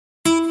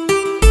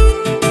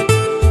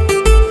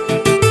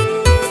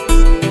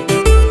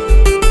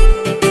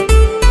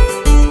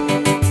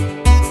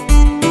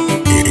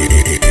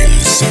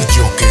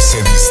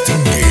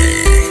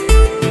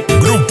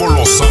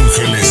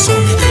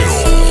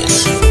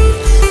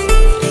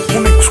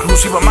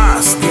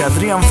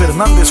Iván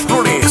Fernández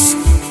Flores.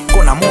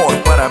 Con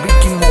amor para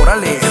Vicky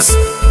Morales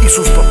y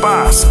sus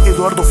papás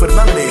Eduardo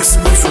Fernández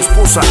y su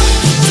esposa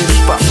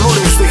Felipa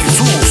Flores de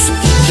Jesús,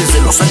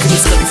 desde Los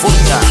Ángeles,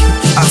 California,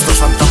 hasta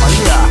Santa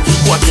María,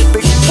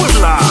 Coatepec,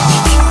 Puebla.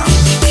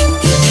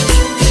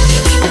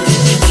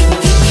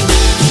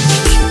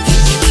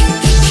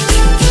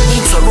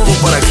 Un saludo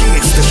para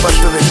Cris de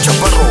parte del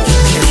Chaparro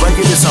en el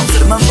Valle de San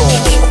Fernando.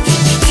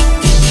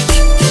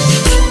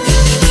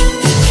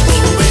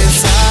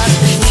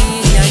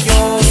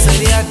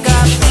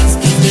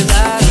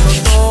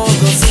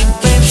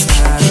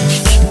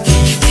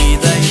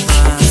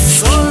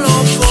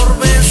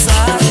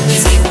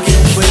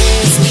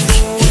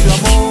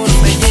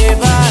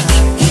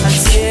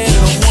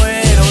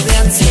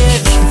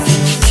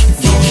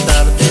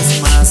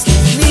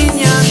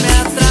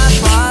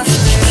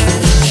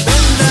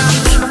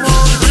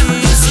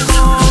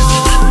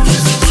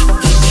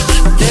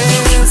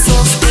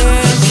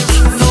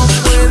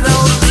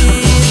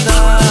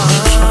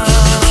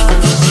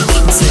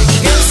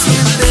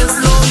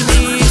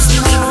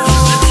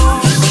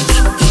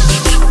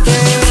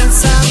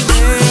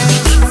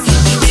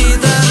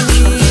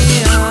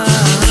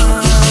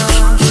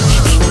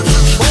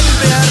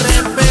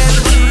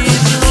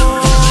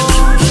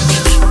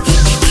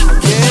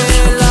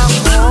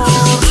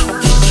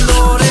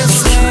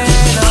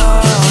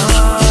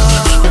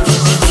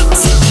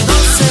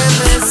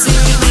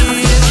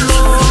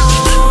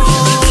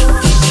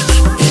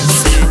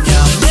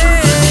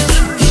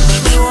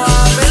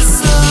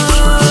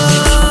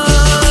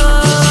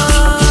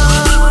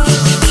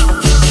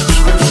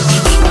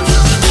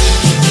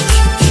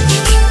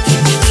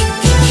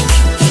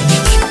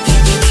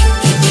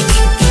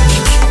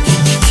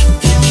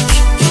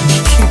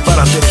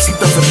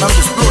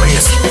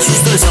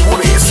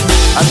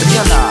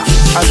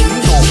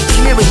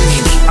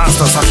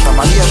 Santa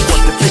María,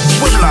 Coatepec,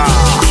 Puebla.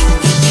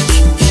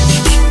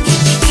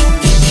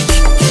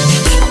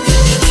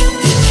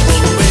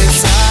 Por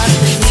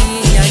besarte,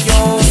 niña,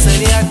 yo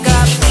sería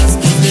capaz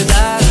de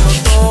darlo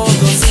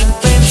todo sin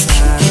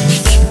pensar.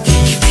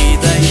 Mi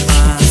vida y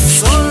más,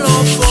 solo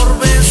por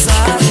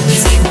besarte.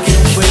 Sé que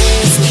un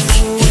beso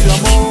tuyo,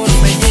 amor,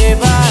 me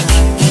llevará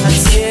al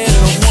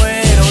cielo,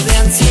 muero de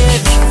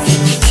ansiedad.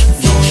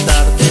 No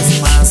tardes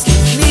más,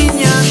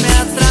 niña, me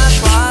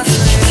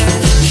atrapaste.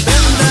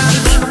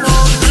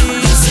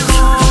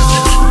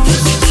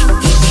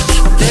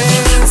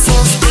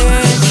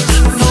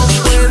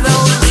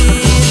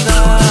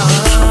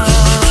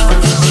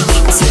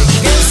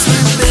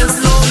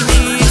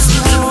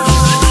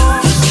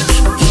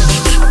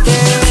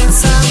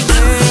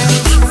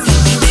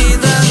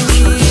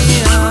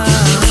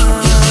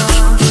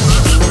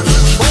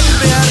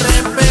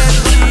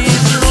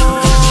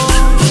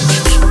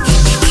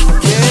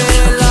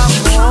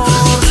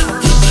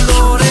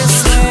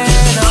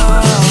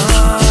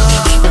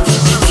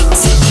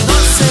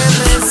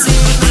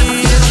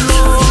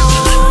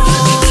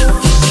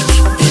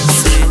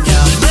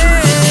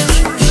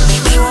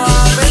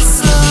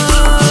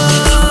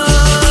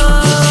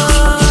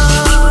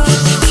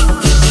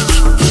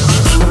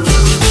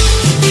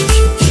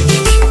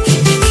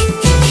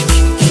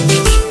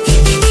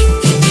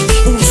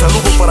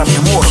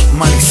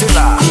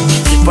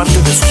 De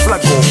parte de su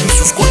flaco y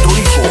sus 4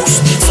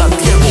 hijos,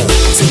 Santiago,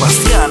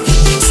 Sebastián,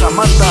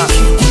 Samantha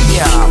y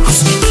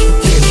Williams,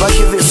 del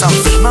Valle de San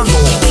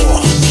Fernando.